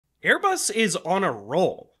Airbus is on a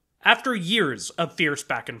roll. After years of fierce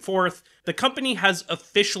back and forth, the company has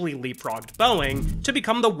officially leapfrogged Boeing to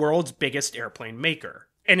become the world's biggest airplane maker.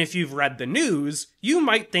 And if you've read the news, you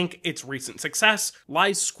might think its recent success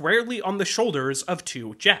lies squarely on the shoulders of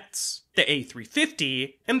two jets, the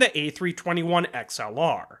A350 and the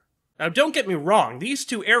A321XLR. Now don't get me wrong, these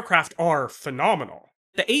two aircraft are phenomenal.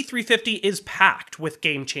 The A350 is packed with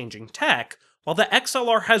game-changing tech, while the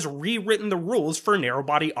XLR has rewritten the rules for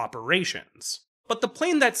narrow-body operations. But the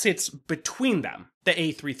plane that sits between them, the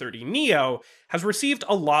A330NEO, has received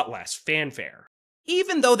a lot less fanfare.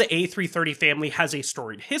 Even though the A330 family has a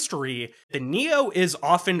storied history, the NEO is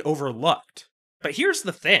often overlooked. But here's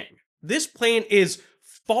the thing, this plane is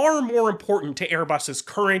far more important to Airbus's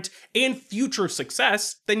current and future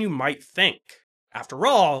success than you might think. After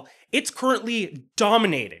all, it's currently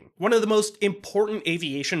dominating one of the most important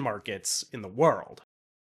aviation markets in the world.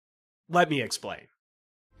 Let me explain.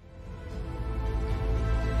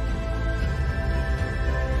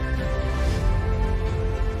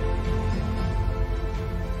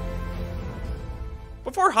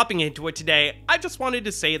 Before hopping into it today, I just wanted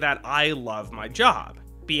to say that I love my job.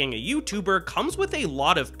 Being a YouTuber comes with a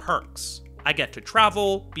lot of perks. I get to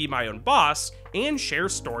travel, be my own boss, and share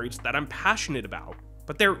stories that I'm passionate about.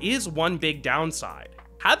 But there is one big downside.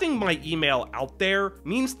 Having my email out there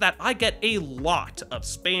means that I get a lot of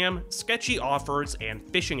spam, sketchy offers, and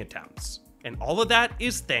phishing attempts. And all of that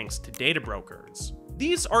is thanks to data brokers.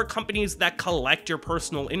 These are companies that collect your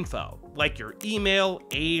personal info, like your email,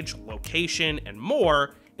 age, location, and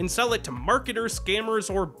more, and sell it to marketers,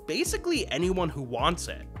 scammers, or basically anyone who wants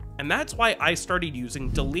it. And that's why I started using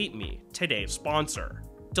Delete Me, today's sponsor.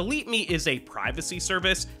 Delete Me is a privacy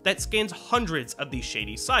service that scans hundreds of these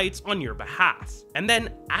shady sites on your behalf, and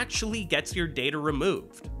then actually gets your data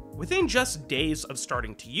removed. Within just days of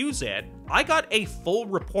starting to use it, I got a full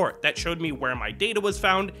report that showed me where my data was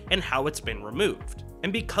found and how it's been removed.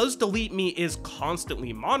 And because Delete Me is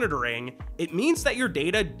constantly monitoring, it means that your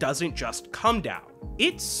data doesn't just come down,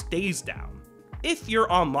 it stays down. If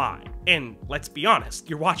you're online, and let's be honest,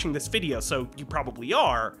 you're watching this video so you probably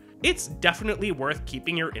are, it's definitely worth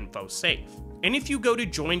keeping your info safe. And if you go to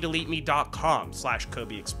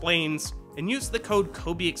joindeleteme.com/KobeExplains and use the code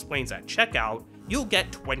KobeExplains at checkout, you'll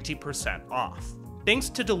get 20% off. Thanks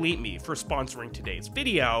to Delete Me for sponsoring today's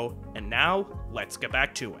video, and now let's get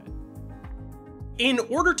back to it. In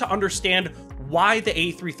order to understand why the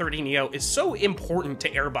A330neo is so important to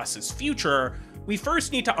Airbus's future, we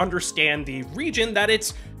first need to understand the region that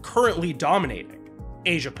it's currently dominating,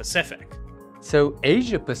 Asia Pacific. So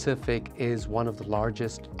Asia Pacific is one of the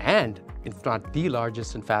largest and, if not the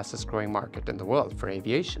largest and fastest growing market in the world for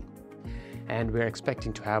aviation. And we're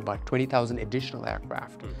expecting to have about 20,000 additional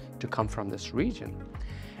aircraft to come from this region.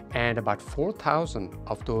 And about 4,000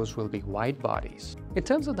 of those will be wide bodies. In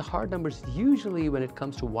terms of the hard numbers, usually when it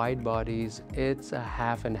comes to wide bodies, it's a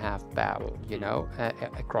half and half battle,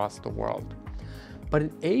 across the world. But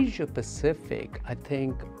in Asia Pacific, I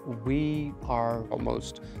think we are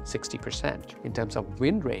almost 60% in terms of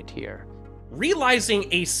win rate here. Realizing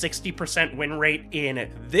a 60% win rate in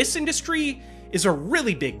this industry is a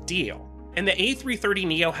really big deal, and the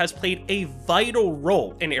A330neo has played a vital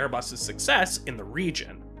role in Airbus's success in the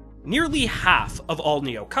region. Nearly half of all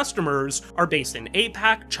NEO customers are based in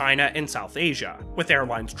APAC, China, and South Asia, with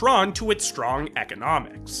airlines drawn to its strong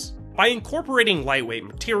economics. By incorporating lightweight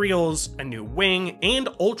materials, a new wing, and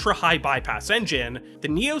ultra-high bypass engine, the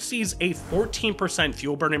NEO sees a 14%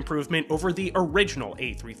 fuel burn improvement over the original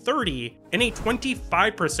A330 and a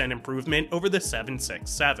 25% improvement over the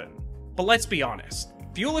 767. But let's be honest,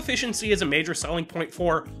 fuel efficiency is a major selling point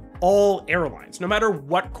for all airlines, no matter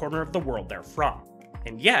what corner of the world they're from.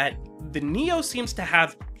 And yet, the NEO seems to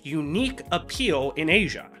have unique appeal in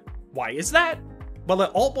Asia. Why is that? Well, it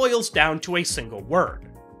all boils down to a single word: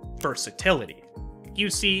 versatility. You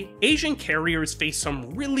see, Asian carriers face some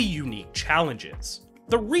really unique challenges.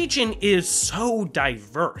 The region is so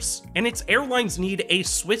diverse, and its airlines need a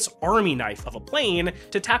Swiss Army knife of a plane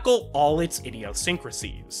to tackle all its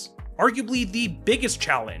idiosyncrasies. Arguably the biggest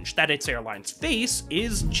challenge that its airlines face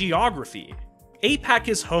is geography. APAC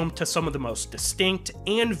is home to some of the most distinct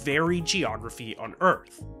and varied geography on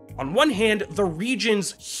Earth. On one hand, the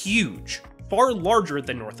region's huge, far larger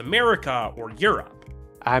than North America or Europe.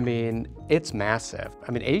 I mean, it's massive.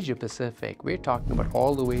 Asia Pacific, we're talking about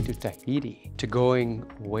all the way to Tahiti, to going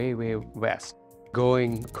way, way west,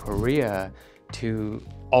 going Korea to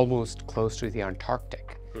almost close to the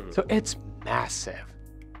Antarctic. So it's massive.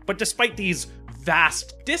 But despite these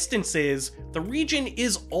vast distances, the region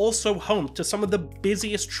is also home to some of the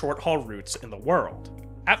busiest short-haul routes in the world.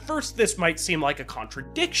 At first, this might seem like a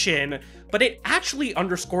contradiction, but it actually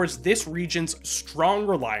underscores this region's strong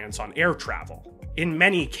reliance on air travel. In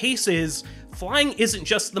many cases, flying isn't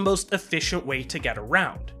just the most efficient way to get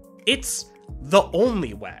around. It's the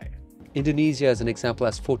only way. Indonesia, as an example,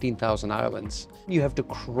 has 14,000 islands. You have to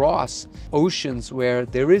cross oceans where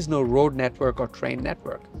there is no road network or train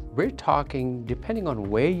network. We're talking, depending on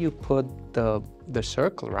where you put the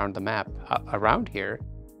circle around the map, around here,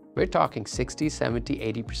 we're talking 60, 70,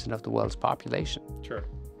 80% of the world's population. Sure.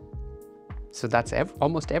 So that's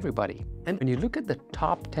almost everybody. And when you look at the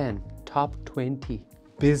top 10, top 20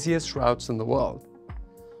 busiest routes in the world,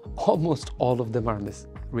 almost all of them are in this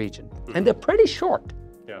region. And they're pretty short.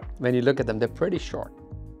 Yeah. When you look at them, they're pretty short.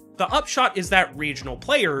 The upshot is that regional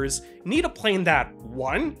players need a plane that,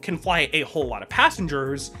 1, can fly a whole lot of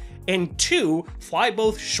passengers, and 2, fly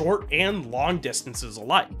both short and long distances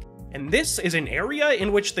alike. And this is an area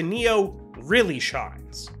in which the NEO really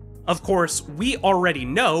shines. Of course, we already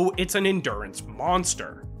know it's an endurance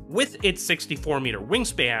monster. With its 64-meter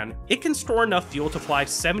wingspan, it can store enough fuel to fly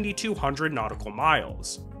 7,200 nautical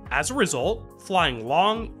miles. As a result, flying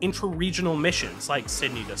long, intra-regional missions like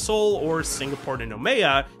Sydney to Seoul or Singapore to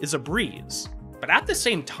Noumea is a breeze. But at the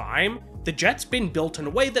same time, the jet's been built in a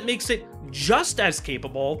way that makes it just as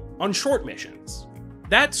capable on short missions.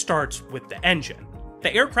 That starts with the engine.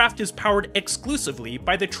 The aircraft is powered exclusively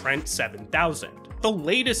by the Trent 7000, the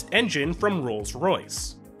latest engine from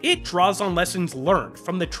Rolls-Royce. It draws on lessons learned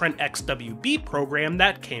from the Trent XWB program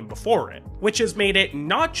that came before it, which has made it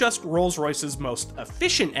not just Rolls-Royce's most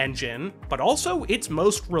efficient engine, but also its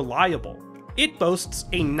most reliable. It boasts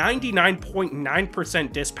a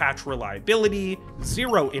 99.9% dispatch reliability,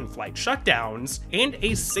 0 in-flight shutdowns, and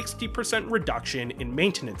a 60% reduction in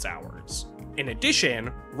maintenance hours. In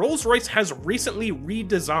addition, Rolls-Royce has recently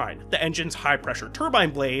redesigned the engine's high-pressure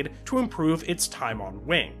turbine blade to improve its time on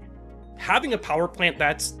wing. Having a power plant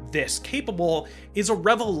that's this capable is a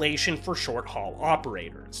revelation for short-haul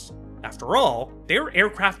operators. After all, their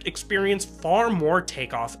aircraft experience far more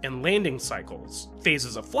takeoff and landing cycles,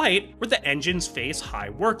 phases of flight where the engines face high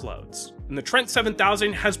workloads. And the Trent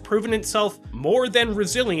 7000 has proven itself more than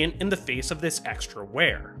resilient in the face of this extra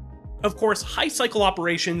wear. Of course, high cycle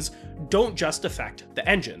operations don't just affect the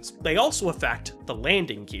engines, they also affect the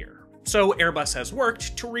landing gear. So Airbus has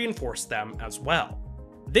worked to reinforce them as well.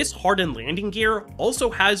 This hardened landing gear also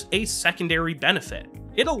has a secondary benefit.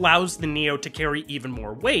 It allows the NEO to carry even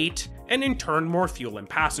more weight, and in turn more fuel and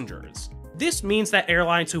passengers. This means that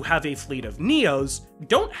airlines who have a fleet of NEOs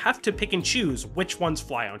don't have to pick and choose which ones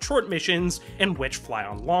fly on short missions and which fly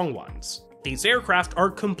on long ones. These aircraft are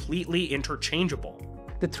completely interchangeable.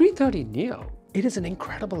 The A330NEO, it is an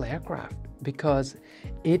incredible aircraft because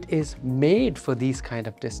it is made for these kind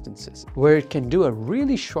of distances, where it can do a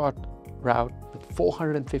really short route with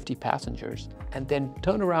 450 passengers and then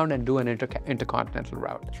turn around and do an intercontinental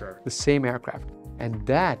route. Sure. The same aircraft. And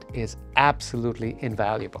that is absolutely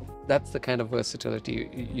invaluable. That's the kind of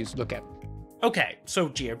versatility you look at. Okay, so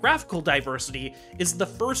geographical diversity is the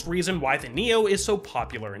first reason why the NEO is so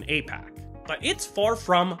popular in APAC. But it's far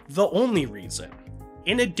from the only reason.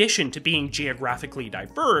 In addition to being geographically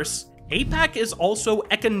diverse, APAC is also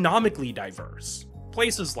economically diverse.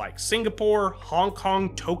 Places like Singapore, Hong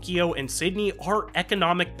Kong, Tokyo, and Sydney are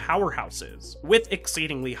economic powerhouses, with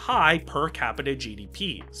exceedingly high per capita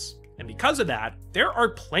GDPs. And because of that, there are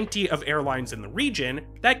plenty of airlines in the region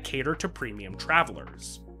that cater to premium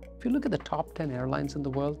travelers. If you look at the top 10 airlines in the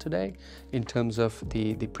world today, in terms of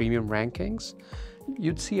the premium rankings,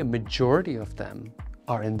 you'd see a majority of them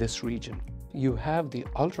are in this region. You have the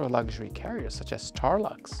ultra-luxury carriers such as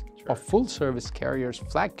Starlux, or full-service carriers,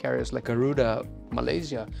 flag carriers like Garuda,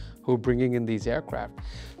 Malaysia, who are bringing in these aircraft,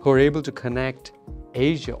 who are able to connect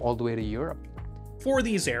Asia all the way to Europe. For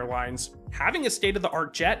these airlines, having a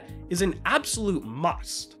state-of-the-art jet is an absolute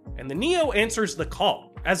must, and the NEO answers the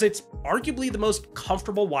call, as it's arguably the most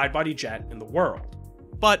comfortable wide-body jet in the world.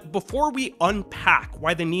 But before we unpack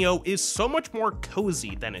why the NEO is so much more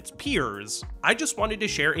cozy than its peers, I just wanted to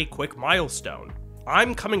share a quick milestone.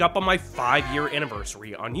 I'm coming up on my 5-year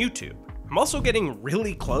anniversary on YouTube. I'm also getting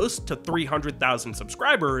really close to 300,000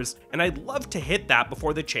 subscribers, and I'd love to hit that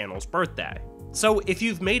before the channel's birthday. So if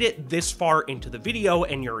you've made it this far into the video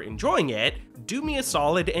and you're enjoying it, do me a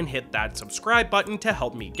solid and hit that subscribe button to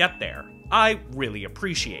help me get there. I really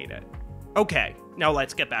appreciate it. Okay, now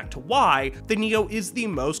let's get back to why the NEO is the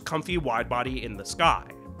most comfy widebody in the sky.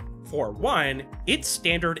 For one, its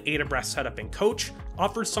standard 8-abreast setup and coach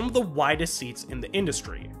offers some of the widest seats in the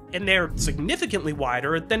industry, and they're significantly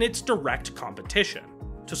wider than its direct competition.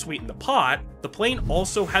 To sweeten the pot, the plane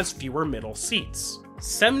also has fewer middle seats.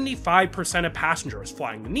 75% of passengers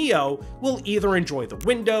flying the NEO will either enjoy the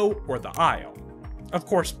window or the aisle. Of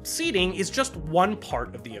course, seating is just one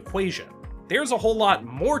part of the equation. There's a whole lot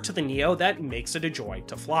more to the NEO that makes it a joy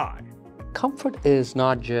to fly. Comfort is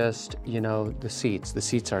not just, the seats. The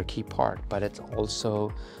seats are a key part, but it's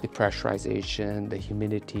also the pressurization, the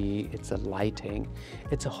humidity, it's the lighting.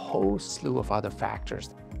 It's a whole slew of other factors.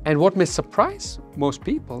 And what may surprise most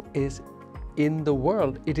people is in the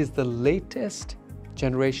world, it is the latest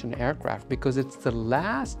generation aircraft because it's the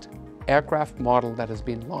last aircraft model that has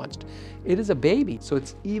been launched. It is a baby, so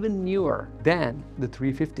it's even newer than the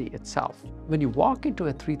 350 itself. When you walk into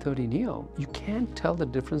a 330neo, you can't tell the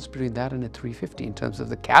difference between that and a 350 in terms of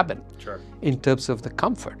the cabin, in terms of the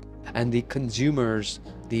comfort. And the consumers,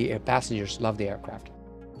 the passengers love the aircraft.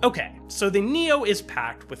 Okay, so the NEO is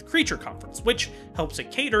packed with creature comforts, which helps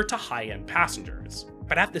it cater to high-end passengers.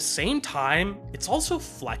 But at the same time, it's also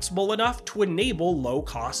flexible enough to enable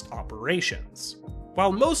low-cost operations.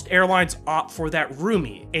 While most airlines opt for that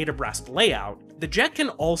roomy 8-abreast layout, the jet can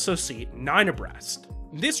also seat 9 abreast.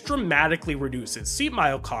 This dramatically reduces seat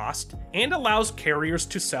mile cost and allows carriers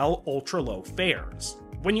to sell ultra-low fares.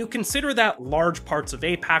 When you consider that large parts of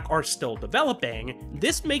APAC are still developing,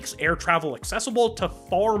 this makes air travel accessible to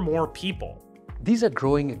far more people. These are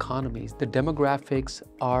growing economies. The demographics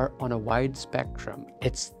are on a wide spectrum.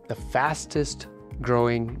 It's the fastest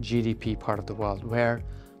growing GDP part of the world, where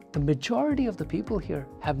the majority of the people here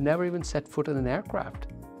have never even set foot in an aircraft.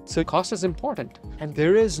 So cost is important. And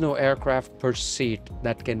there is no aircraft per seat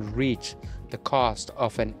that can reach the cost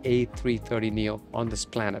of an A330neo on this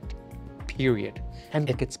planet, period. And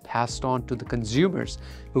it gets passed on to the consumers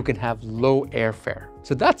who can have low airfare.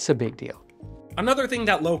 So that's a big deal. Another thing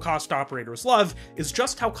that low-cost operators love is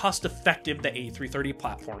just how cost-effective the A330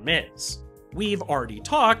 platform is. We've already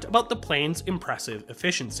talked about the plane's impressive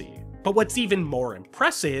efficiency, but what's even more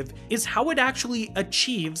impressive is how it actually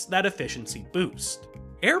achieves that efficiency boost.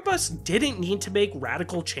 Airbus didn't need to make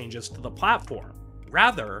radical changes to the platform.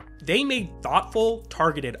 Rather, they made thoughtful,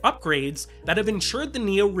 targeted upgrades that have ensured the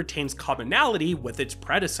NEO retains commonality with its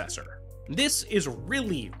predecessor. This is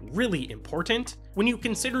really, really important when you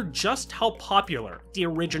consider just how popular the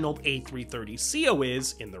original A330ceo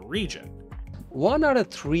is in the region. 1 out of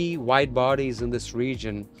 3 wide bodies in this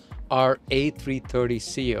region are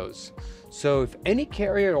A330ceos. So if any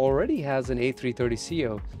carrier already has an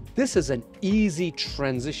A330ceo, this is an easy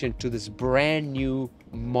transition to this brand new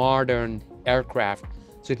modern aircraft.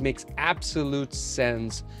 So it makes absolute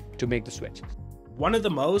sense to make the switch. One of the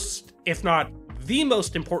most, if not the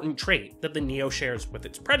most important trait that the NEO shares with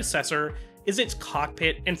its predecessor is its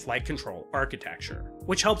cockpit and flight control architecture,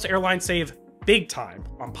 which helps airlines save big time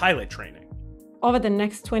on pilot training. Over the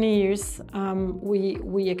next 20 years,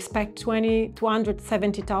 we expect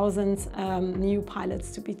 270,000 new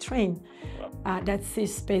pilots to be trained.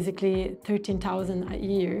 That's basically 13,000 a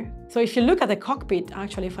year. So if you look at the cockpit,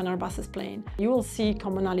 actually, of an Airbus's plane, you will see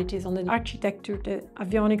commonalities on the architecture, the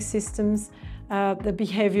avionics systems, the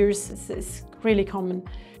behaviors. It's really common.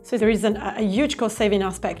 So there is a huge cost-saving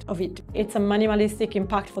aspect of it. It's a minimalistic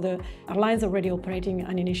impact for the airlines already operating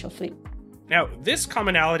an initial fleet. Now, this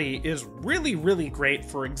commonality is really, really great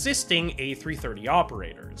for existing A330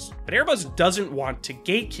 operators, but Airbus doesn't want to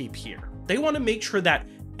gatekeep here. They want to make sure that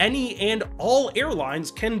any and all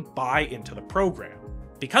airlines can buy into the program.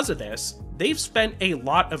 Because of this, they've spent a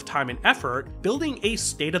lot of time and effort building a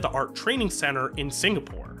state-of-the-art training center in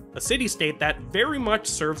Singapore, a city-state that very much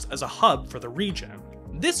serves as a hub for the region.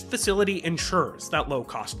 This facility ensures that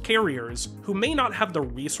low-cost carriers, who may not have the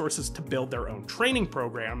resources to build their own training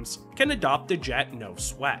programs, can adopt the jet no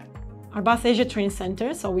sweat. Airbus Asia Training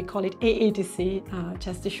Center, so we call it AATC,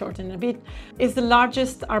 just to shorten a bit, is the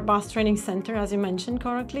largest Airbus training center, as you mentioned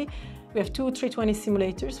correctly. We have 2 320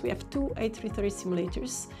 simulators, we have 2 A330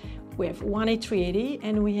 simulators, we have 1 A380,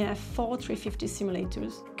 and we have 4 350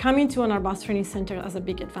 simulators. Coming to an Airbus training center has a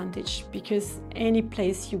big advantage because any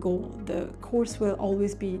place you go, the course will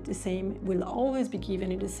always be the same, will always be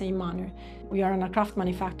given in the same manner. We are an aircraft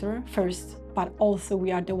manufacturer first, but also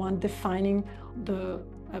we are the one defining the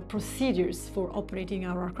procedures for operating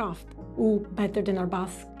our aircraft. Who better than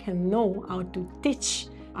Airbus can know how to teach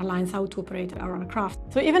airlines how to operate our aircraft.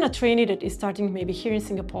 So even a trainee that is starting maybe here in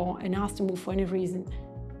Singapore and has to move for any reason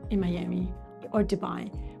in Miami or Dubai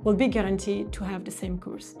will be guaranteed to have the same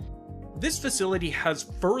course. This facility has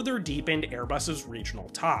further deepened Airbus's regional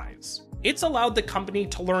ties. It's allowed the company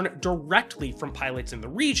to learn directly from pilots in the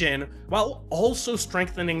region while also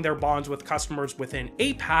strengthening their bonds with customers within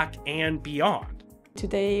APAC and beyond.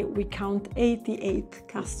 Today, we count 88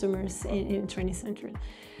 customers in training center.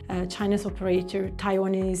 Chinese operator,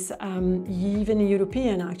 Taiwanese, even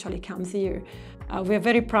European actually comes here. We are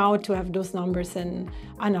very proud to have those numbers, and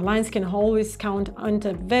an alliance can always count on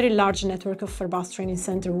a very large network of Airbus training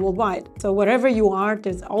center worldwide. So wherever you are,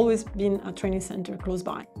 there's always been a training center close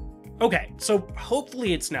by. Okay, so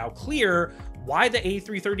hopefully it's now clear why the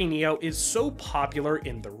A330neo is so popular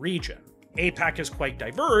in the region. APAC is quite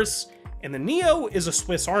diverse, and the Neo is a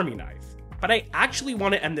Swiss Army knife. But I actually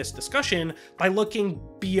want to end this discussion by looking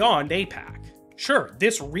beyond APAC. Sure,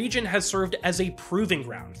 this region has served as a proving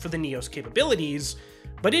ground for the Neo's capabilities,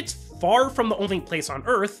 but it's far from the only place on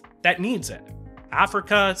Earth that needs it.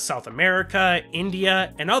 Africa, South America,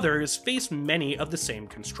 India, and others face many of the same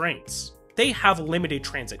constraints. They have limited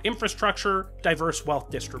transit infrastructure, diverse wealth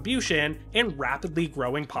distribution, and rapidly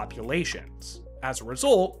growing populations. As a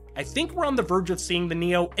result, I think we're on the verge of seeing the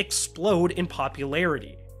Neo explode in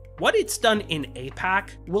popularity. What it's done in APAC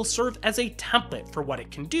will serve as a template for what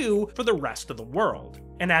it can do for the rest of the world.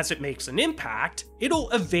 And as it makes an impact, it'll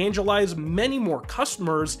evangelize many more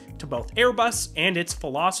customers to both Airbus and its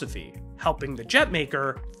philosophy, helping the jet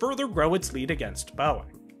maker further grow its lead against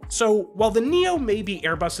Boeing. So while the Neo may be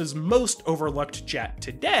Airbus's most overlooked jet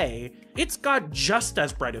today, it's got just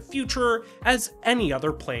as bright a future as any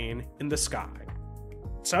other plane in the sky.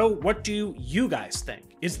 So what do you guys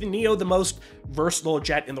think? Is the Neo the most versatile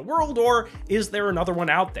jet in the world, or is there another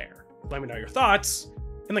one out there? Let me know your thoughts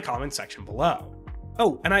in the comment section below.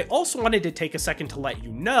 Oh, and I also wanted to take a second to let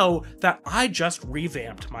you know that I just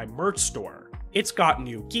revamped my merch store. It's got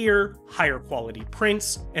new gear, higher quality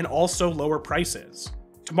prints, and also lower prices.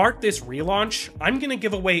 To mark this relaunch, I'm gonna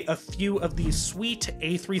give away a few of these sweet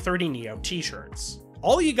A330neo t-shirts.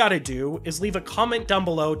 All you gotta do is leave a comment down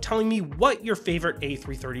below telling me what your favorite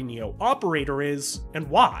A330neo operator is and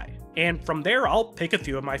why, and from there I'll pick a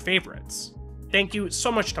few of my favorites. Thank you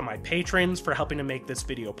so much to my patrons for helping to make this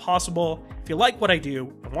video possible. If you like what I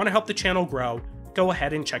do and want to help the channel grow, go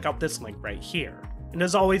ahead and check out this link right here. And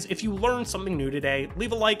as always, if you learned something new today,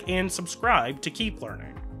 leave a like and subscribe to keep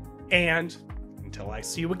learning. And until I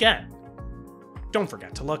see you again, don't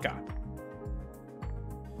forget to look up.